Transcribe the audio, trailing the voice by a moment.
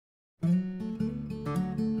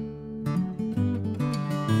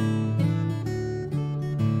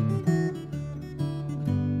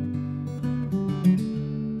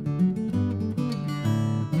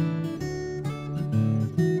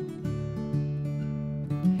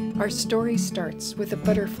Our story starts with a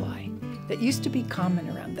butterfly that used to be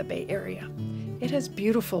common around the Bay Area. It has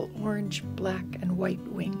beautiful orange, black, and white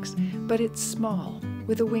wings, but it's small,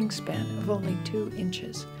 with a wingspan of only 2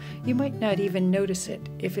 inches. You might not even notice it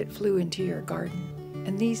if it flew into your garden,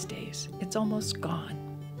 and these days it's almost gone.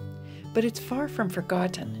 But it's far from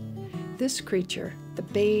forgotten. This creature, the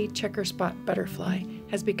bay checkerspot butterfly,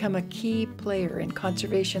 has become a key player in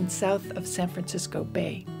conservation south of San Francisco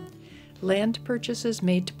Bay. Land purchases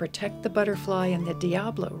made to protect the butterfly in the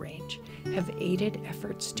Diablo Range have aided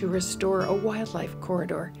efforts to restore a wildlife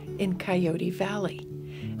corridor in Coyote Valley.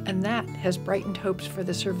 And that has brightened hopes for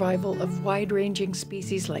the survival of wide-ranging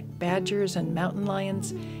species like badgers and mountain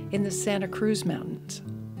lions in the Santa Cruz Mountains.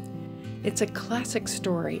 It's a classic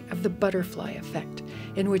story of the butterfly effect,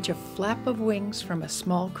 in which a flap of wings from a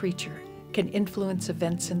small creature can influence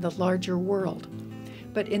events in the larger world.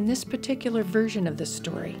 But in this particular version of the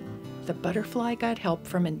story, the butterfly got help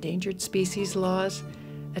from endangered species laws,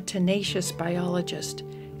 a tenacious biologist,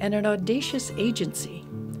 and an audacious agency,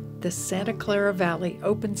 the Santa Clara Valley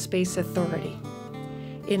Open Space Authority.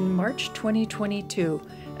 In March 2022,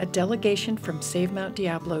 a delegation from Save Mount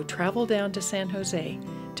Diablo traveled down to San Jose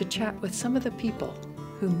to chat with some of the people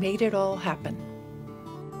who made it all happen.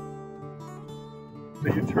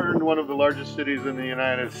 You turned one of the largest cities in the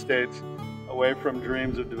United States away from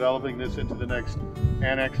dreams of developing this into the next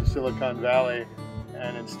annex of Silicon Valley,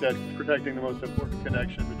 and instead protecting the most important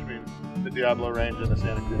connection between the Diablo Range and the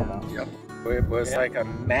Santa Cruz Mountains. Yep. It was like a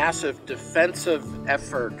massive defensive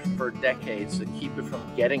effort for decades to keep it from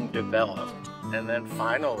getting developed. And then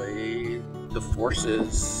finally, the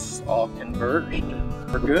forces all converged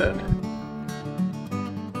for good.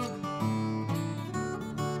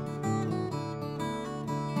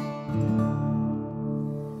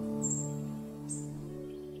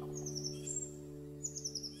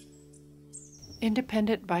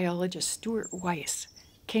 Independent biologist Stuart Weiss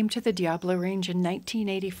came to the Diablo Range in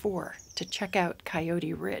 1984 to check out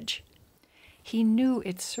Coyote Ridge. He knew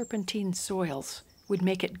its serpentine soils would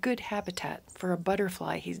make it good habitat for a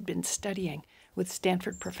butterfly he'd been studying with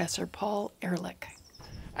Stanford professor Paul Ehrlich.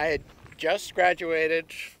 I had just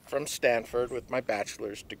graduated from Stanford with my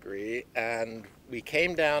bachelor's degree, and we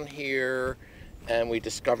came down here and we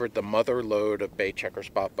discovered the mother lode of bay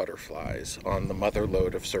checkerspot butterflies on the mother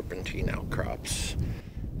lode of serpentine outcrops.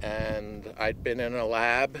 And I'd been in a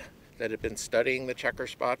lab that had been studying the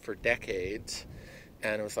checkerspot for decades,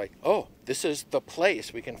 and it was like, oh, this is the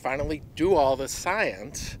place. We can finally do all the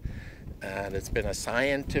science, and it's been a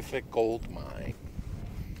scientific gold mine.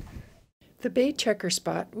 The bay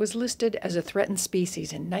checkerspot was listed as a threatened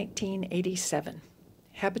species in 1987.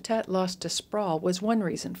 Habitat loss to sprawl was one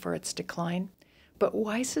reason for its decline, but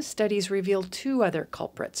Weiss's studies revealed 2 other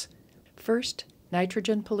culprits. First,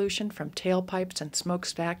 nitrogen pollution from tailpipes and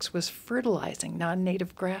smokestacks was fertilizing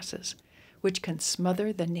non-native grasses, which can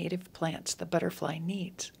smother the native plants the butterfly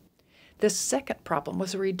needs. The second problem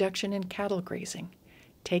was a reduction in cattle grazing.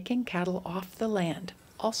 Taking cattle off the land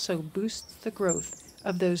also boosts the growth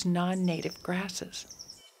of those non-native grasses.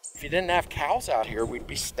 If you didn't have cows out here, we'd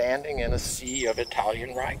be standing in a sea of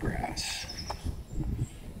Italian ryegrass.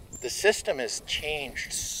 The system has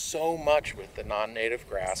changed so much with the non-native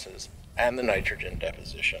grasses and the nitrogen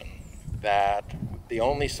deposition that the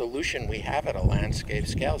only solution we have at a landscape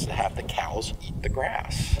scale is to have the cows eat the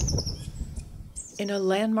grass. In a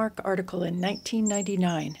landmark article in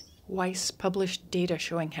 1999, Weiss published data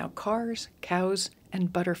showing how cars, cows,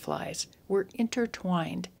 and butterflies were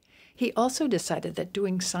intertwined. He also decided that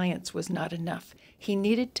doing science was not enough. He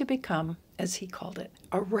needed to become, as he called it,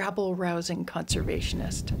 a rabble-rousing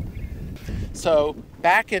conservationist. So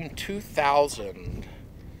back in 2000,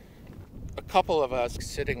 a couple of us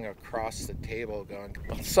sitting across the table going,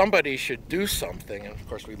 well, somebody should do something. And of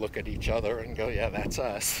course we look at each other and go, yeah, that's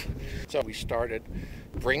us. So we started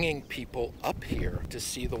bringing people up here to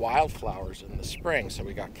see the wildflowers in the spring. So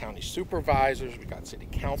we got county supervisors, we got city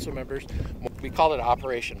council members. We called it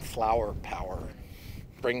Operation Flower Power.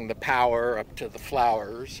 Bring the power up to the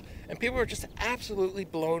flowers. And people were just absolutely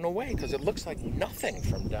blown away because it looks like nothing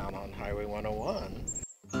from down on Highway 101.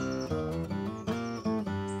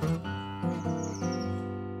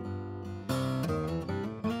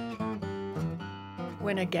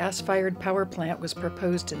 When a gas-fired power plant was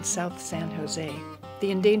proposed in South San Jose,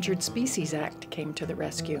 the Endangered Species Act came to the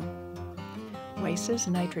rescue. Weiss's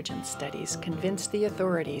nitrogen studies convinced the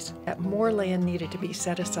authorities that more land needed to be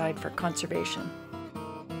set aside for conservation.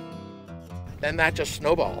 Then that just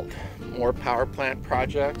snowballed. More power plant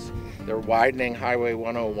projects. They're widening Highway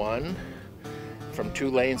 101 from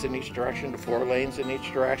 2 lanes in each direction to 4 lanes in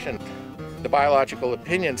each direction. The biological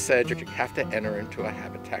opinion said you have to enter into a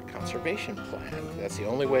habitat conservation plan. That's the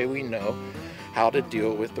only way we know how to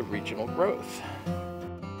deal with the regional growth.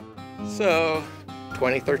 So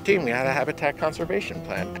 2013, we had a habitat conservation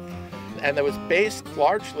plan. And that was based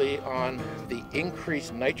largely on the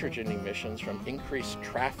increased nitrogen emissions from increased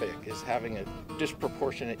traffic is having a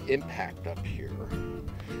disproportionate impact up here.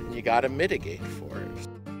 And you got to mitigate for it.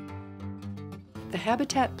 The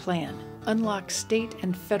Habitat Plan unlocks state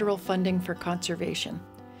and federal funding for conservation.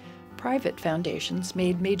 Private foundations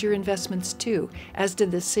made major investments too, as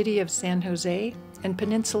did the City of San Jose and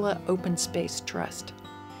Peninsula Open Space Trust.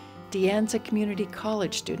 De Anza Community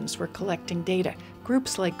College students were collecting data.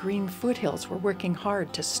 Groups like Green Foothills were working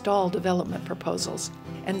hard to stall development proposals.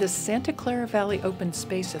 And the Santa Clara Valley Open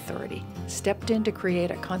Space Authority stepped in to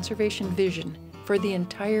create a conservation vision for the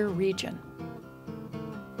entire region.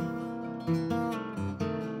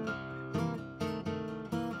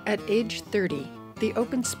 At age 30, the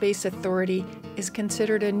Open Space Authority is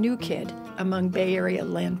considered a new kid among Bay Area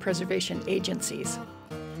land preservation agencies.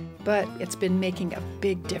 But it's been making a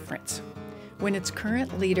big difference. When its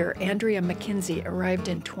current leader, Andrea McKinsey, arrived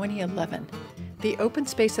in 2011, the Open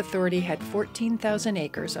Space Authority had 14,000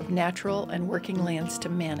 acres of natural and working lands to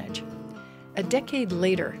manage. A decade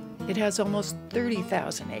later, it has almost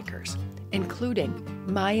 30,000 acres, including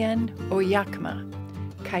Mayan Oyakma,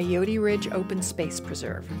 Coyote Ridge Open Space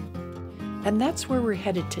Preserve. And that's where we're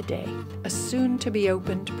headed today, a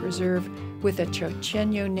soon-to-be-opened preserve with a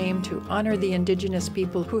Chochenyo name to honor the indigenous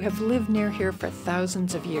people who have lived near here for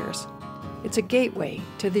thousands of years. It's a gateway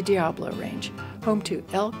to the Diablo Range, home to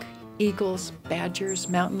elk, eagles, badgers,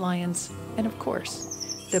 mountain lions, and of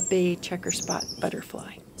course, the bay checkerspot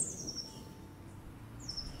butterfly.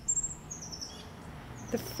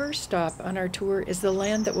 The first stop on our tour is the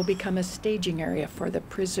land that will become a staging area for the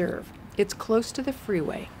preserve. It's close to the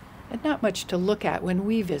freeway, and not much to look at when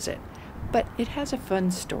we visit, but it has a fun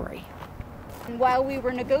story. While we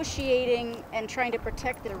were negotiating and trying to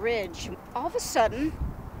protect the ridge, all of a sudden,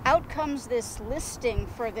 out comes this listing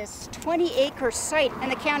for this 20-acre site,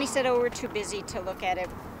 and the county said, oh, we're too busy to look at it.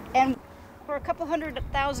 And for a couple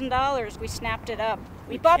 $100,000, we snapped it up.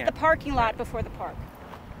 We bought the parking lot before the park.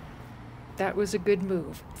 That was a good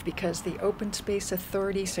move, because the Open Space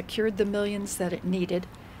Authority secured the millions that it needed,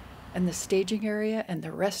 and the staging area and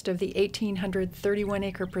the rest of the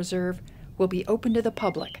 1,831-acre preserve will be open to the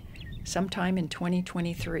public sometime in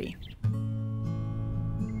 2023.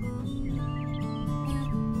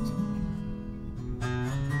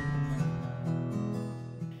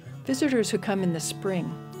 Visitors who come in the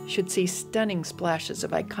spring should see stunning splashes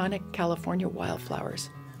of iconic California wildflowers,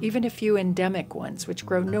 even a few endemic ones which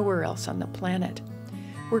grow nowhere else on the planet.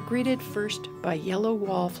 We're greeted first by yellow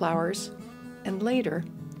wallflowers and later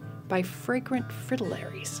by fragrant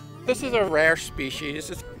fritillaries. This is a rare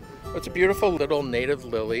species. It's a beautiful little native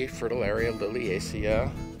lily, Fritillaria liliacea,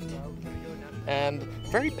 and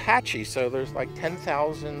very patchy. So there's like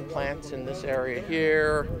 10,000 plants in this area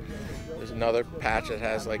here. There's another patch that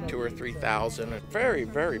has like 2,000 or 3,000. It's very,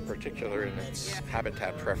 very particular in its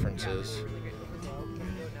habitat preferences.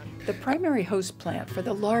 The primary host plant for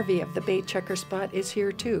the larvae of the bay checkerspot is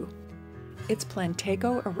here too. It's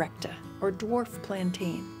Plantago erecta, or dwarf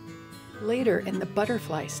plantain. Later in the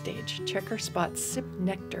butterfly stage, checkerspots sip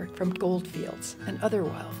nectar from goldfields and other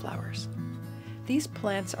wildflowers. These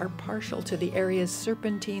plants are partial to the area's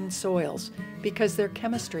serpentine soils because their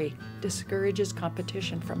chemistry discourages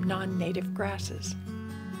competition from non-native grasses.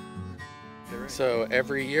 So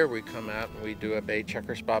every year we come out and we do a bay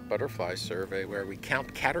checkerspot butterfly survey where we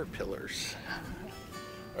count caterpillars.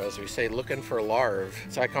 Or as we say, looking for larvae.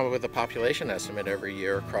 So I come up with a population estimate every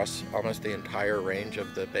year across almost the entire range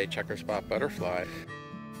of the bay checkerspot butterfly.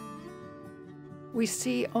 We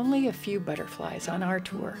see only a few butterflies on our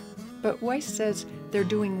tour, but Weiss says they're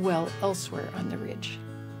doing well elsewhere on the ridge.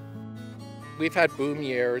 We've had boom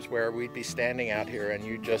years where we'd be standing out here and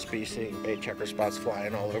you'd just be seeing bay checkerspots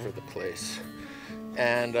flying all over the place.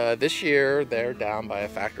 And this year they're down by a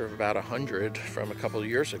factor of about 100 from a couple of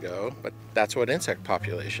years ago, but that's what insect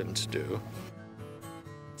populations do.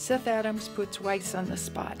 Seth Adams puts Weiss on the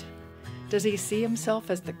spot. Does he see himself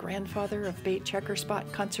as the grandfather of bay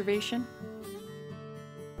checkerspot conservation?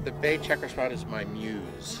 The bay checkerspot is my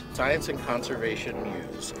muse, science and conservation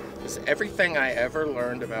muse. It's everything I ever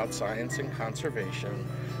learned about science and conservation,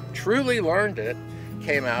 truly learned it,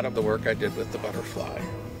 came out of the work I did with the butterfly.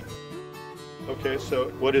 Okay, so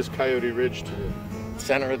what is Coyote Ridge to you?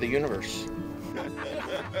 Center of the universe.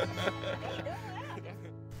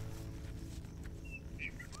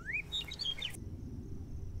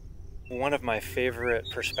 One of my favorite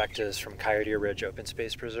perspectives from Coyote Ridge Open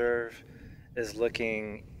Space Preserve is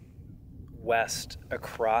looking west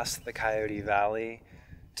across the Coyote Valley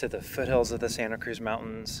to the foothills of the Santa Cruz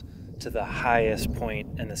Mountains, to the highest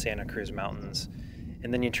point in the Santa Cruz Mountains.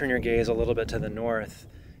 And then you turn your gaze a little bit to the north,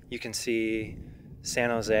 you can see San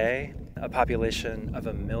Jose, a population of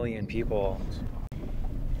 1 million people.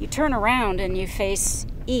 You turn around and you face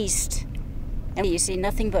east, and you see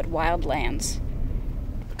nothing but wildlands.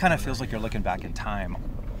 It kind of feels like you're looking back in time.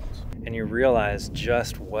 And you realize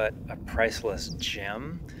just what a priceless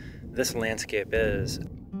gem this landscape is.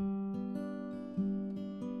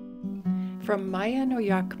 From Maya no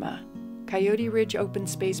Yakma, Coyote Ridge Open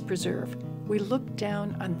Space Preserve, we look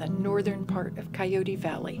down on the northern part of Coyote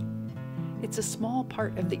Valley. It's a small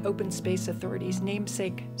part of the Open Space Authority's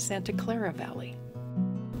namesake Santa Clara Valley.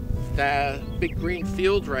 That big green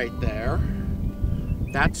field right there,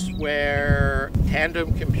 that's where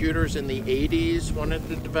tandem computers in the 80s wanted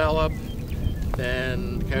to develop.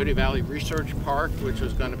 Then Coyote Valley Research Park, which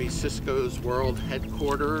was going to be Cisco's world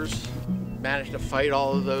headquarters, managed to fight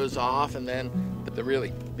all of those off. And then the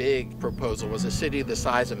really big proposal was a city the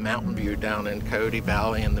size of Mountain View down in Coyote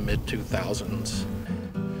Valley in the mid-2000s.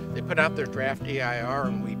 They put out their draft EIR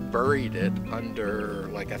and we buried it under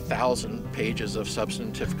like 1,000 pages of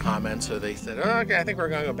substantive comments. So they said, oh, okay, I think we're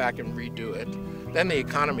going to go back and redo it. Then the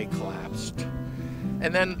economy collapsed.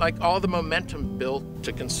 And then like all the momentum built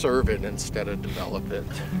to conserve it instead of develop it.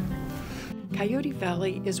 Coyote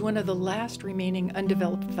Valley is one of the last remaining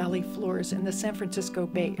undeveloped valley floors in the San Francisco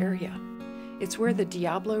Bay Area. It's where the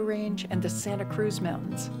Diablo Range and the Santa Cruz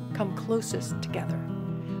Mountains come closest together.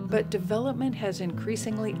 But development has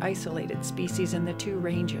increasingly isolated species in the two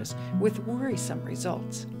ranges with worrisome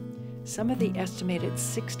results. Some of the estimated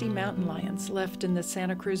 60 mountain lions left in the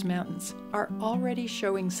Santa Cruz Mountains are already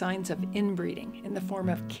showing signs of inbreeding in the form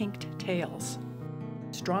of kinked tails.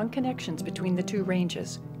 Strong connections between the two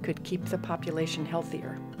ranges could keep the population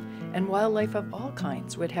healthier, and wildlife of all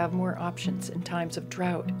kinds would have more options in times of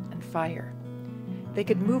drought and fire. They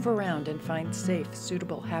could move around and find safe,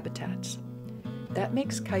 suitable habitats. That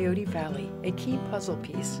makes Coyote Valley a key puzzle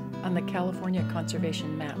piece on the California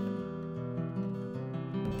conservation map.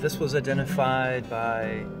 This was identified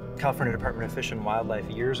by California Department of Fish and Wildlife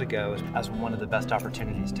years ago as one of the best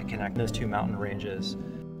opportunities to connect those two mountain ranges.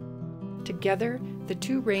 Together, the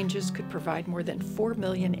two ranges could provide more than 4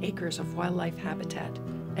 million acres of wildlife habitat,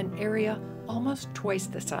 an area almost twice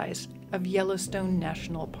the size of Yellowstone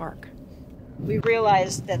National Park. We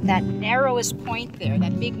realized that that narrowest point there,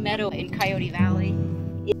 that big meadow in Coyote Valley,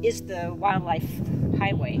 is the wildlife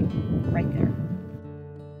highway right there.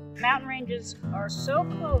 Mountain ranges are so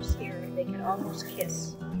close here, they can almost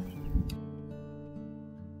kiss.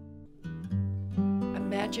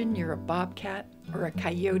 Imagine you're a bobcat or a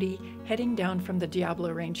coyote heading down from the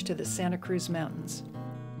Diablo Range to the Santa Cruz Mountains.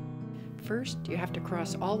 First, you have to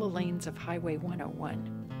cross all the lanes of Highway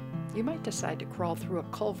 101. You might decide to crawl through a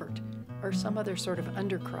culvert or some other sort of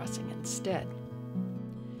undercrossing instead.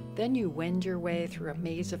 Then you wend your way through a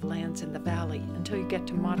maze of lands in the valley until you get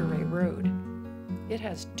to Monterey Road. It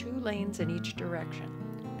has 2 lanes in each direction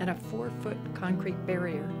and a 4-foot concrete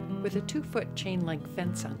barrier with a 2-foot chain-link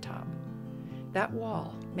fence on top. That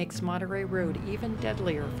wall makes Monterey Road even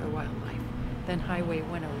deadlier for wildlife than Highway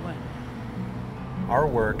 101. Our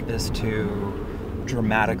work is to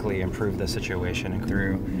dramatically improve the situation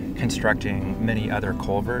through constructing many other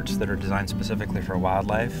culverts that are designed specifically for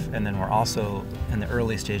wildlife. And then we're also in the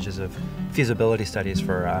early stages of feasibility studies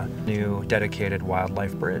for a new dedicated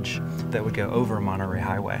wildlife bridge that would go over Monterey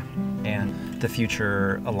Highway and the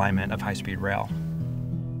future alignment of high-speed rail.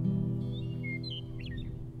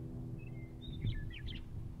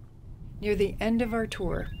 Near the end of our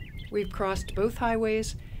tour, we've crossed both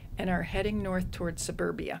highways and are heading north towards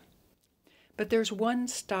suburbia. But there's one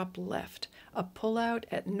stop left, a pullout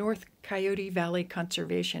at North Coyote Valley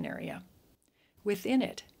Conservation Area. Within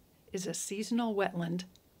it is a seasonal wetland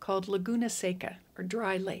called Laguna Seca, or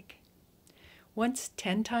Dry Lake. Once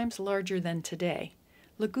 10 times larger than today,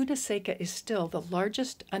 Laguna Seca is still the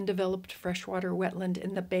largest undeveloped freshwater wetland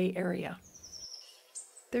in the Bay Area.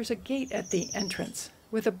 There's a gate at the entrance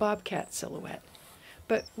with a bobcat silhouette,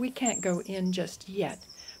 but we can't go in just yet.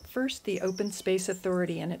 First, the Open Space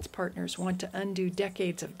Authority and its partners want to undo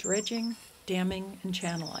decades of dredging, damming, and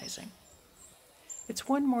channelizing. It's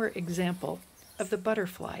one more example of the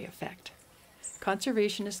butterfly effect.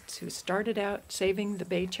 Conservationists who started out saving the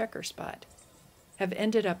Bay checkerspot have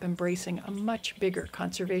ended up embracing a much bigger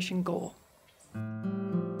conservation goal.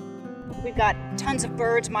 We've got tons of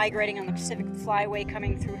birds migrating on the Pacific Flyway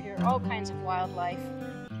coming through here, all kinds of wildlife.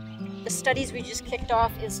 The studies we just kicked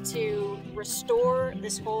off is to restore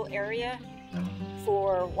this whole area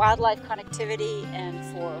for wildlife connectivity and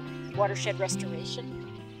for watershed restoration.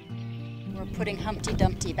 We're putting Humpty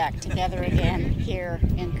Dumpty back together again here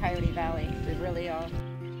in Coyote Valley. We really are.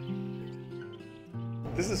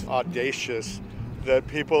 This is audacious that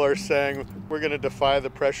people are saying we're going to defy the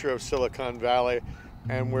pressure of Silicon Valley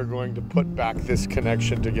and we're going to put back this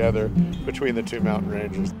connection together between the two mountain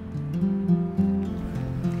ranges.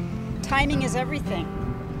 Timing is everything.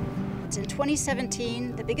 It's in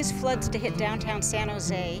 2017, the biggest floods to hit downtown San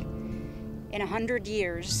Jose in 100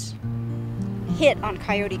 years hit on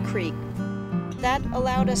Coyote Creek. That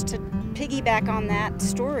allowed us to piggyback on that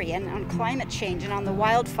story and on climate change and on the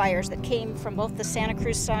wildfires that came from both the Santa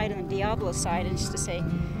Cruz side and the Diablo side, and just to say,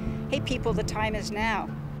 hey people, the time is now.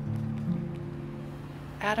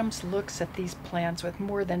 Adams looks at these plans with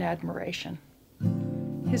more than admiration.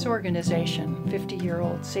 His organization,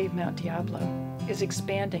 50-year-old Save Mount Diablo, is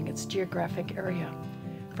expanding its geographic area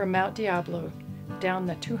from Mount Diablo down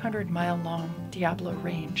the 200-mile-long Diablo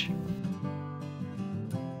Range.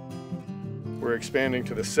 We're expanding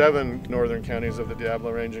to the 7 northern counties of the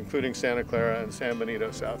Diablo Range, including Santa Clara and San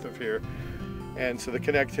Benito south of here. And so the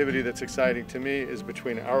connectivity that's exciting to me is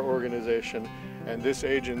between our organization and this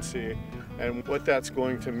agency and what that's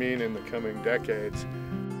going to mean in the coming decades.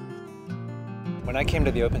 When I came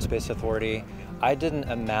to the Open Space Authority, I didn't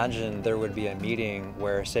imagine there would be a meeting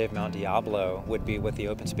where Save Mount Diablo would be with the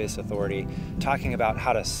Open Space Authority talking about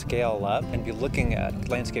how to scale up and be looking at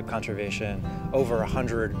landscape conservation over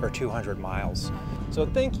 100 or 200 miles. So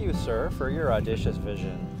thank you, sir, for your audacious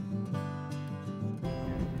vision.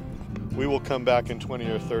 We will come back in 20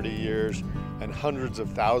 or 30 years and hundreds of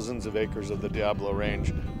thousands of acres of the Diablo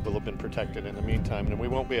Range will have been protected in the meantime, and we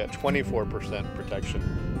won't be at 24% protection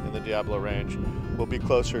in the Diablo Range. We'll be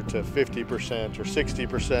closer to 50% or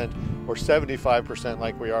 60% or 75%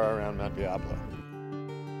 like we are around Mount Diablo.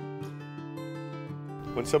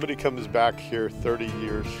 When somebody comes back here 30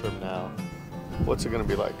 years from now, what's it going to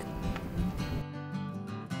be like?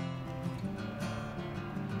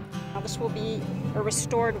 Now this will be a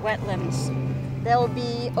restored wetlands. There'll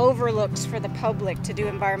be overlooks for the public to do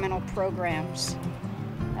environmental programs.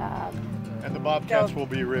 And the bobcats will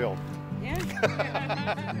be real. Yeah.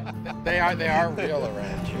 They are real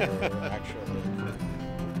around here, actually.